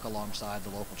kind of walk alongside the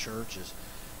local churches,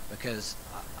 because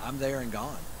I'm there and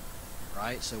gone,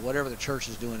 right? So whatever the church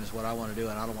is doing is what I want to do,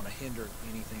 and I don't want to hinder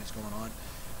anything that's going on.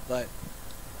 But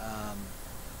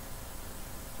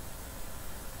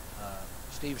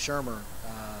Steve Shermer,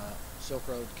 Silk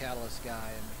Road Catalyst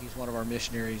guy, and he's one of our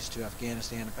missionaries to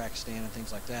Afghanistan and Pakistan and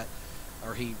things like that,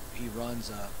 or he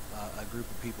runs a group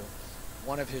of people.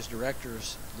 One of his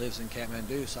directors lives in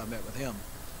Kathmandu, so I met with him.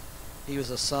 He was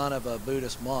a son of a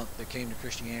Buddhist monk that came to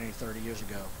Christianity 30 years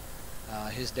ago.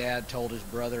 His dad told his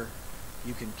brother,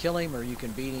 you can kill him or you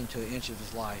can beat him to an inch of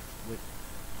his life.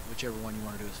 Whichever one you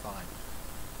want to do is fine.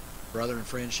 Brother and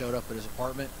friend showed up at his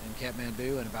apartment in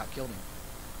Kathmandu and about killed him.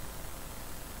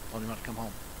 Told him not to come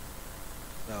home.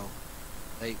 So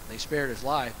they spared his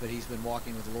life, but he's been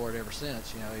walking with the Lord ever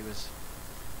since. You know, he's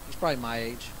probably my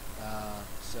age,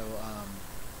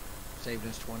 saved in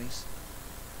his 20s.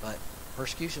 But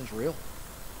persecution's real.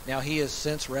 Now he has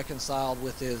since reconciled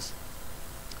with his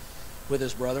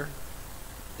brother.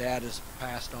 Dad has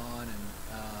passed on, and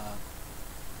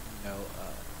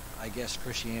I guess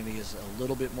Christianity is a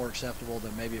little bit more acceptable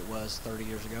than maybe it was 30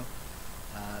 years ago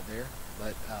there.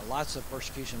 But lots of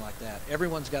persecution like that.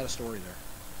 Everyone's got a story there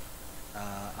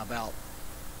about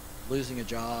losing a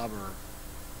job or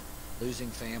losing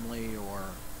family, or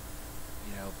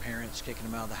parents kicking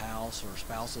them out of the house, or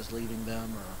spouses leaving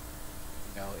them, or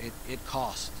it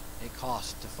costs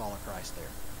to follow Christ there.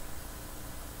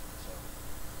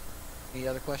 Any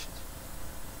other questions?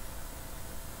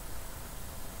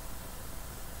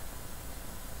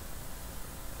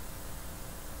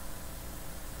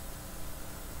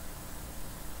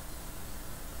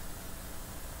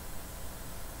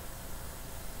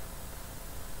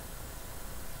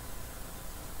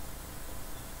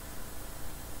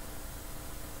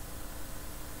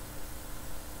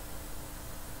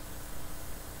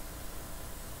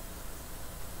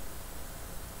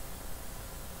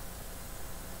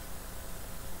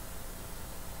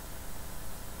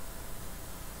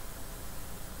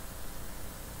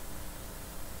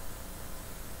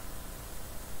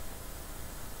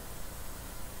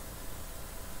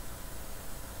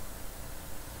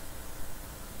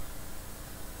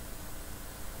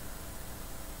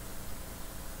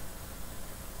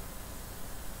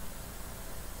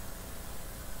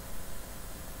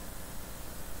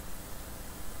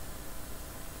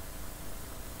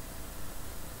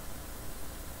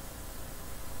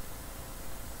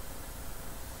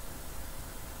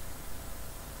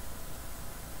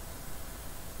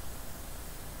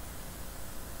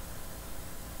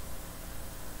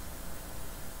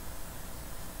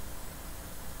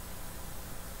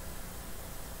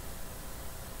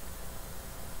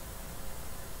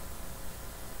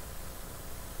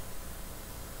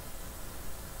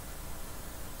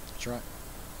 That's right.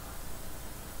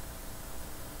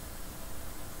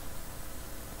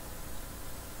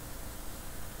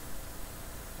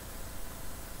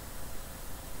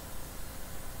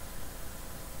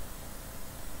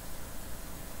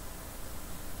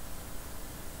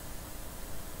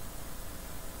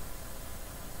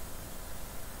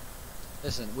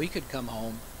 Listen, we could come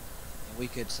home and we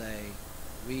could say,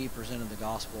 we presented the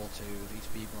gospel to these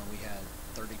people and we had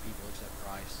 30 people accept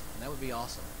Christ, and that would be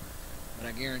awesome. But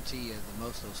I guarantee you that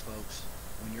most of those folks,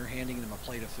 when you're handing them a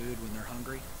plate of food when they're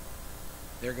hungry,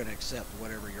 they're going to accept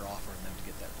whatever you're offering them to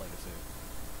get that plate of food.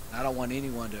 And I don't want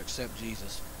anyone to accept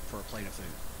Jesus for a plate of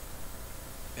food,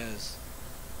 because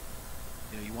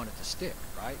you want it to stick,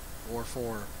 right? Or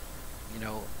for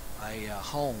a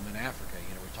home in Africa.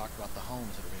 We talked about the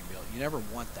homes that are being built. You never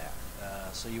want that.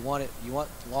 So you want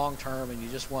long term, and you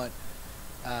just want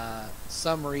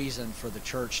some reason for the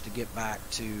church to get back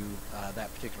to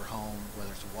that particular home,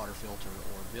 whether it's a water filter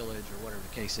or a village or whatever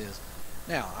the case is.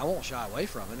 Now, I won't shy away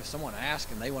from it. If someone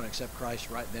asks and they want to accept Christ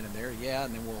right then and there, yeah,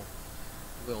 and then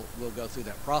we'll go through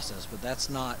that process. But that's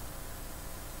not,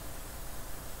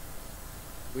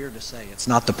 weird to say, it's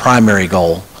not the primary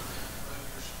goal.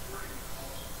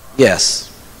 Yes.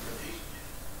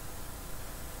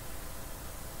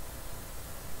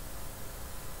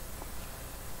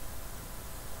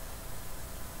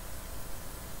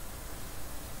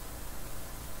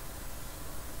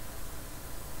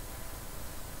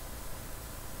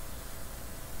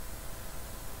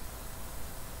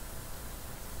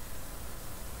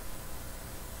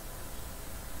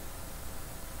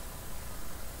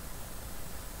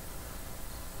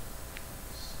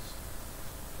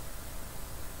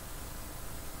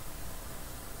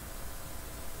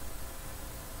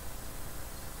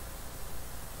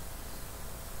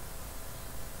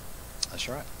 That's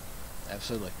right.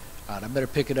 Absolutely. All right, I better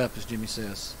pick it up, as Jimmy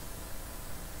says.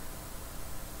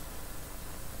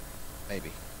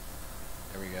 Maybe.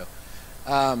 There we go.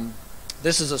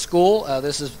 This is a school.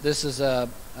 This is a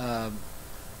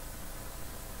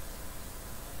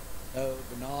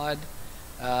Bernard.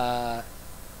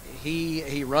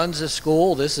 He runs this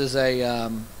school. This is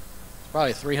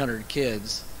probably 300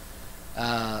 kids,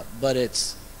 but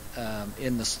it's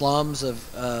in the slums of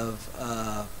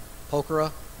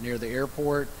Pokhara, near the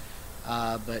airport.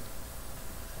 But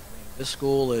this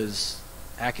school is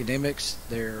academics.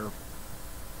 They're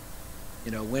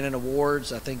winning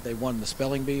awards. I think they won the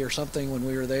spelling bee or something when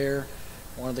we were there.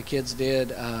 One of the kids did.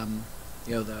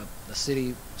 The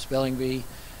city spelling bee.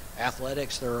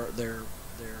 Athletics,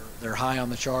 they're high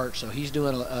on the chart. So he's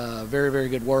doing very, very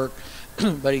good work.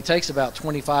 But he takes about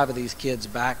 25 of these kids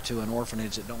back to an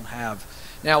orphanage that don't have.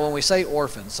 Now, when we say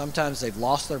orphans, sometimes they've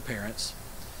lost their parents.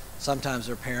 Sometimes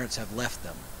their parents have left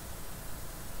them.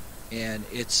 And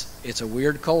it's a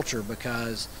weird culture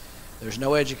because there's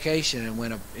no education, and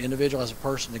when an individual has a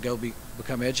person to go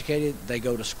become educated, they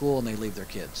go to school and they leave their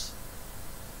kids,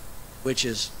 which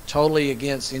is totally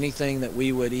against anything that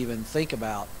we would even think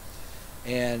about.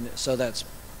 And so that's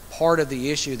part of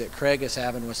the issue that Craig is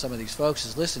having with some of these folks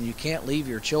is, listen, you can't leave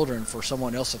your children for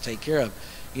someone else to take care of.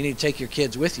 You need to take your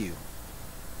kids with you,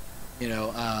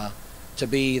 to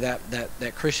be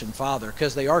that Christian father,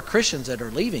 because they are Christians that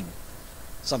are leaving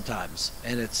sometimes,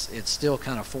 and it's still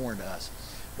kind of foreign to us.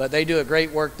 But they do a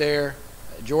great work there.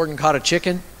 Jordan caught a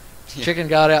chicken. Chicken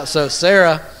got out. So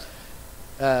Sarah,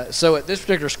 so at this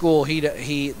particular school,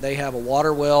 they have a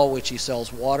water well, which he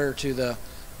sells water to the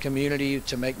community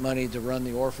to make money to run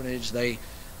the orphanage. They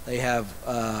have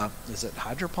is it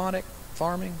hydroponic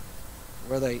farming?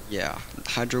 Where they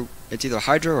hydro. It's either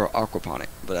hydro or aquaponic,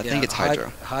 but I think it's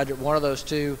hydro. Hydro, one of those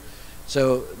two.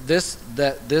 So this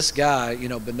guy,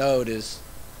 Benod, is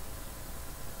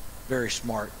a very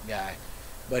smart guy,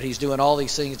 but he's doing all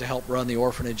these things to help run the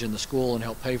orphanage and the school and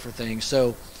help pay for things.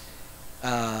 So,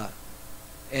 and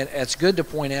it's good to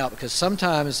point out, because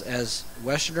sometimes as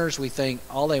Westerners we think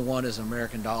all they want is an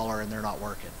American dollar and they're not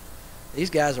working.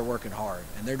 These guys are working hard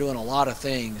and they're doing a lot of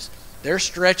things. They're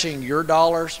stretching your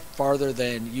dollars farther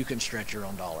than you can stretch your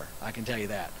own dollar. I can tell you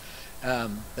that.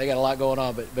 They got a lot going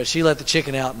on, but she let the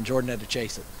chicken out and Jordan had to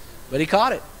chase it. But he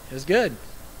caught it. It was good.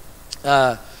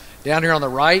 Down here on the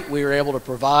right, we were able to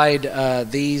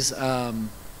provide these power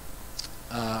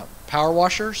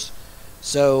washers.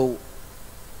 So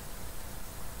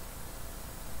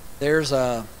it's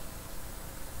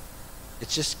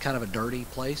just kind of a dirty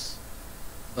place,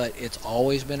 but it's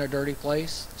always been a dirty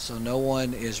place, so no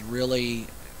one is really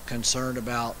concerned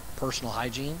about personal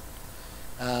hygiene.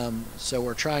 So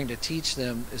we're trying to teach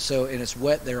them. And it's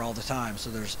wet there all the time,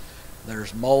 so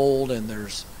there's mold and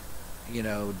there's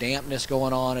dampness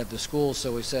going on at the school.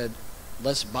 So we said,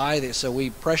 let's buy this. So we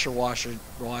pressure washed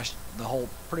the whole,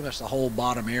 pretty much the whole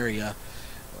bottom area,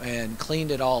 and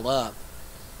cleaned it all up.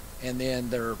 And then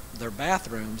their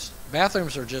bathrooms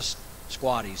are just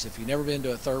squatties. If you've never been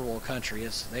to a third world country,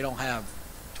 they don't have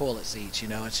toilet seats.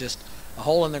 It's just a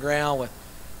hole in the ground with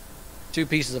 2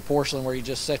 pieces of porcelain where you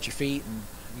just set your feet and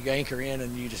you anchor in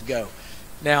and you just go.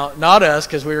 Now, not us,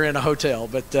 because we were in a hotel,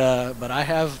 but I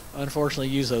have unfortunately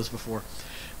used those before.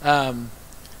 But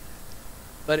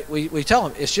we tell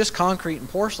them it's just concrete and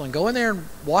porcelain. Go in there and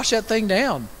wash that thing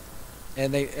down,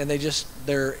 and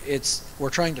we're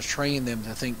trying to train them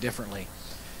to think differently,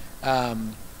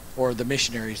 or the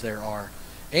missionaries there are,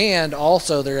 and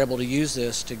also they're able to use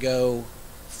this to go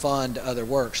fund other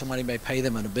work. Somebody may pay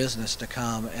them in a business to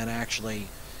come and actually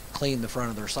clean the front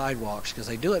of their sidewalks, because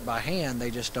they do it by hand.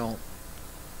 They just don't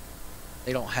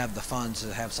have the funds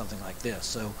to have something like this.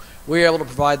 So we're able to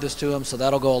provide this to them, so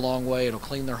that'll go a long way. It'll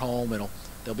clean their home.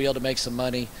 They'll be able to make some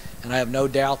money, and I have no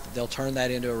doubt that they'll turn that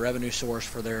into a revenue source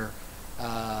for their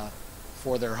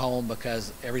home,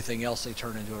 because everything else they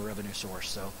turn into a revenue source.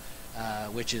 So,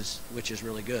 which is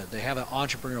really good. They have an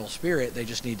entrepreneurial spirit. They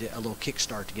just need a little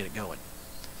kickstart to get it going.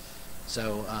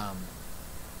 So,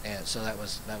 and so that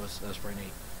was pretty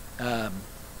neat.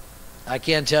 I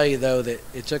can tell you though that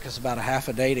it took us about a half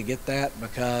a day to get that,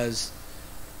 because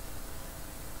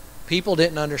people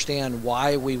didn't understand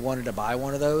why we wanted to buy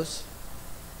one of those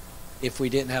if we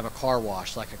didn't have a car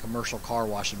wash, like a commercial car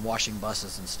wash and washing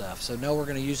buses and stuff. So no, we're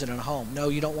going to use it in a home. No,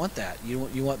 you don't want that. You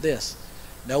want this.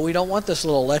 No, we don't want this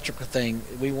little electrical thing.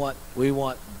 We want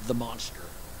the monster.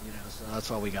 So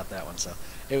that's why we got that one. So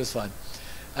it was fun.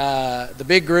 The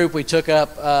big group we took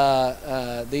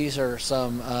up. These are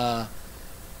some.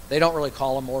 They don't really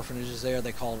call them orphanages there.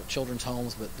 They call it children's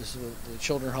homes, but this is the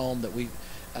children's home that we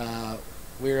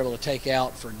were able to take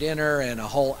out for dinner and a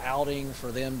whole outing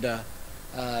for them to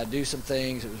do some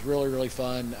things. It was really, really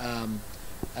fun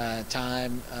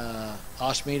time.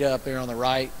 Ashmita up there on the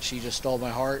right, she just stole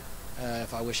my heart.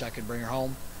 If I wish I could bring her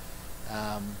home.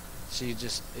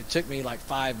 It took me like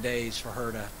 5 days for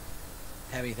her to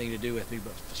have anything to do with me,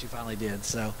 but she finally did.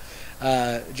 So,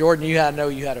 Jordan, I know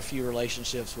you had a few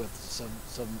relationships with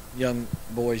some young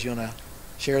boys. You want to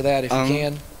share that if you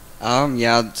can?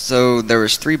 Yeah. So there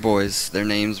was 3 boys. Their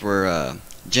names were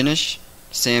Jinish,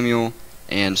 Samuel,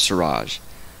 and Siraj.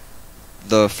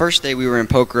 The first day we were in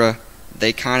Pokhara,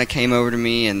 they kind of came over to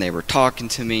me and they were talking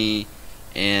to me,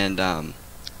 and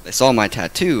they saw my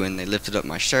tattoo and they lifted up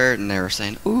my shirt and they were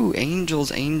saying, "Ooh,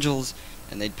 angels, angels,"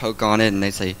 and they'd poke on it and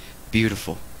they'd say,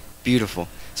 "Beautiful, beautiful."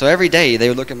 So every day they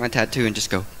would look at my tattoo and just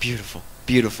go, "Beautiful,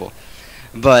 beautiful."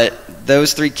 But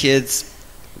those 3 kids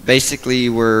basically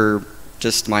were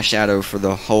just my shadow for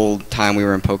the whole time we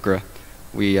were in Pokhara.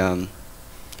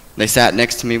 They sat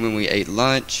next to me when we ate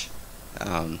lunch.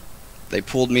 They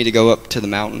pulled me to go up to the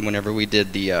mountain whenever we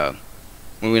did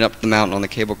when we went up the mountain on the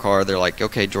cable car. They're like,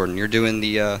 "Okay, Jordan, you're doing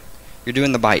the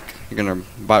bike. You're gonna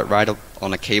ride up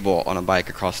on a cable on a bike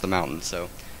across the mountain." So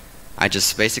I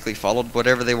just basically followed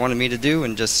whatever they wanted me to do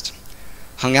and just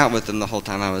hung out with them the whole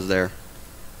time I was there.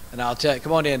 And I'll tell you,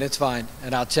 come on in, it's fine.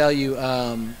 And I'll tell you,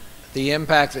 the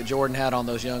impact that Jordan had on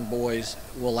those young boys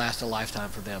will last a lifetime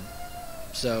for them.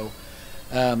 So,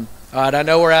 all right, I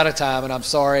know we're out of time, and I'm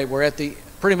sorry. We're at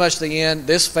pretty much the end.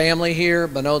 This family here,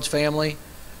 Binod's family,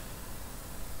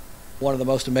 one of the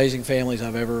most amazing families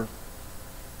I've ever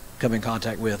come in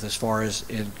contact with as far as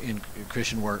in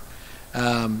Christian work.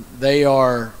 They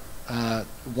are,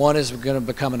 one is going to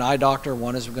become an eye doctor,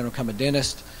 one is going to become a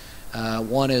dentist,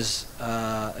 one is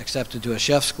accepted to a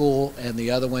chef school, and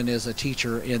the other one is a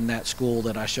teacher in that school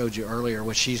that I showed you earlier,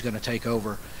 which she's going to take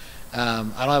over. I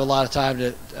don't have a lot of time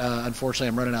to, unfortunately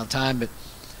I'm running out of time, but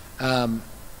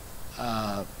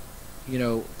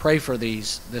pray for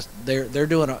these. They're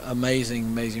doing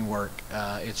amazing work.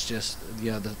 It's just,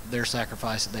 their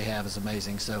sacrifice that they have is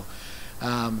amazing. So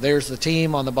there's the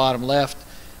team on the bottom left,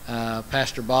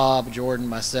 Pastor Bob, Jordan,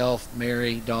 myself,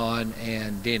 Mary, Dawn,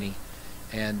 and Denny.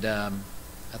 And I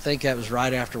think that was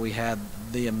right after we had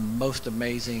the most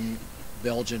amazing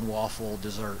Belgian waffle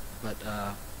dessert. But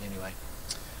anyway.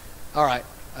 All right.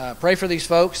 Pray for these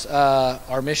folks.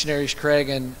 Our missionaries, Craig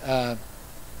and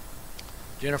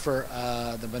Jennifer,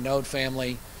 the Binod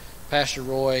family, Pastor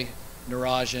Roy,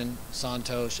 Narajan,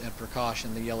 Santosh, and Prakash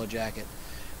in the yellow jacket.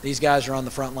 These guys are on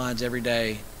the front lines every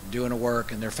day doing a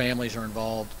work, and their families are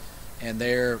involved, and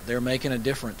they're making a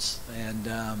difference. And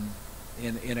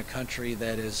in a country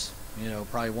that is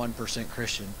probably 1%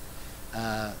 Christian,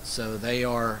 so they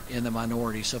are in the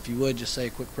minority. So if you would just say a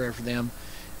quick prayer for them.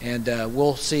 And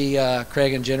we'll see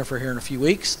Craig and Jennifer here in a few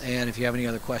weeks. And if you have any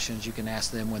other questions, you can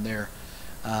ask them when they're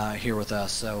here with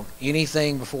us. So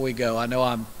anything before we go? I know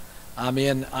I'm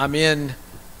in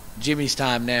Jimmy's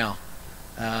time now.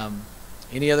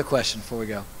 Any other question before we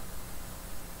go?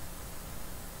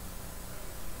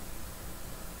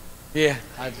 Yeah,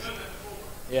 I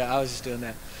was just doing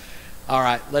that. All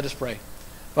right, let us pray.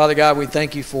 Father God, we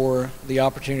thank you for the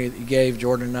opportunity that you gave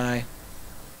Jordan and I.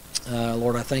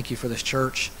 Lord, I thank you for this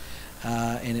church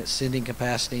and its sending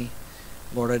capacity.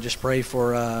 Lord, I just pray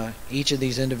for each of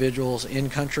these individuals in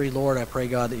country. Lord, I pray,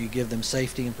 God, that you give them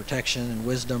safety and protection and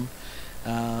wisdom.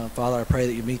 Father, I pray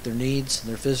that you meet their needs,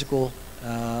 their physical,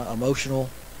 emotional,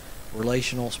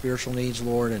 relational, spiritual needs,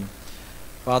 Lord. And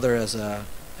Father, as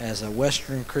a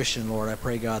Western Christian, Lord, I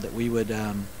pray, God, that we would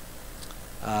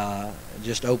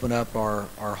just open up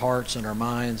our hearts and our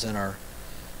minds and our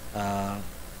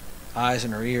eyes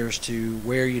and our ears to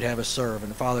where you'd have us serve.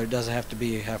 And Father, it doesn't have to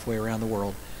be halfway around the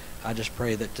world. I just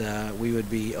pray that we would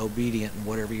be obedient in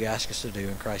whatever you ask us to do.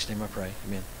 In Christ's name I pray.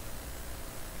 Amen.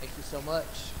 Thank you so much.